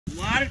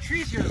lot of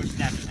trees here that were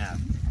snapped in half.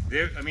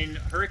 I mean,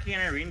 Hurricane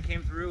Irene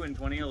came through in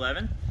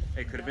 2011.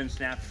 It could have been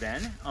snapped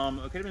then.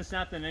 It could have been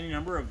snapped in any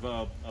number of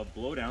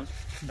blowdowns.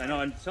 I know,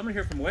 and someone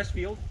here from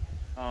Westfield,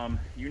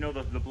 you know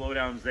the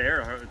blowdowns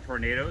there,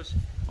 tornadoes,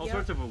 all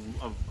sorts of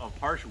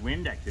harsh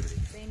wind activity.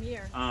 Same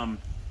year.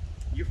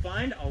 You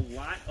find a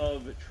lot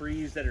of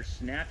trees that are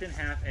snapped in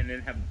half and then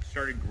have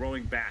started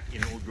growing back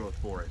in old growth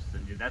forests,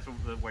 and that's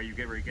where you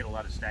get a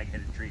lot of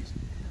stag-headed trees,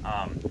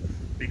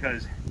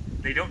 because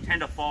they don't tend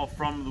to fall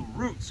from the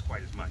roots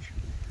quite as much.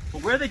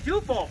 But where they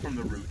do fall from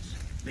the roots,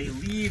 they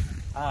leave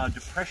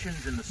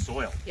depressions in the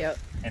soil. Yep.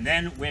 And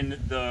then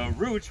when the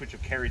roots, which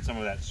have carried some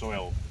of that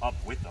soil up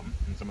with them,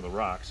 and some of the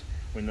rocks,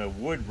 when the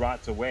wood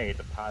rots away, it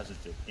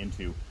deposits it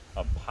into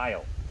a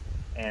pile.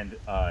 And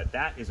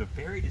that is a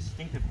very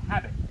distinctive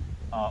habit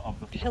of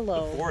the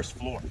forest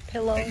floor.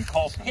 They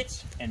call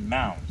pits and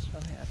mounds. Oh,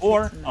 yeah,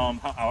 or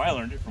how I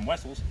learned it from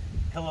Wessels,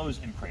 pillows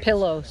and cradles.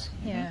 Pillows,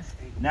 yeah.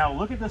 Now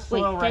look at the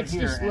soil right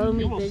here, and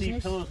you will see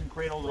pillows and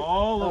cradles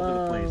all over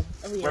the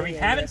place, where we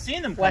haven't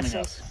seen them coming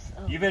up.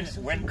 Even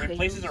when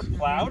places are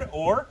plowed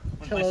or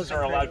when places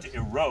are allowed to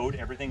erode,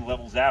 everything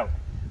levels out.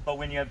 But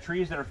when you have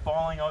trees that are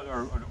falling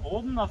or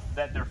old enough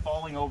that they're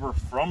falling over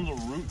from the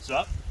roots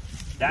up,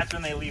 that's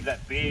when they leave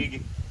that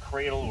big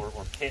cradle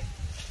or pit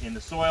in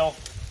the soil,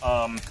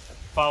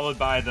 followed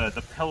by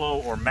the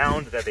pillow or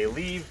mound that they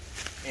leave.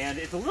 And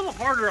it's a little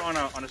harder on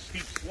a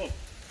steep slope.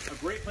 A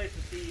great place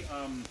to see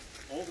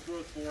old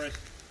growth forest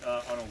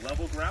on a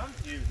level ground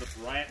is the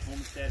Bryant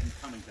Homestead in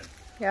Cummington.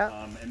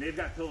 Yeah. And they've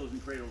got pillows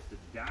and cradles to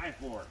die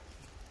for,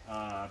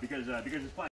 because it's flat.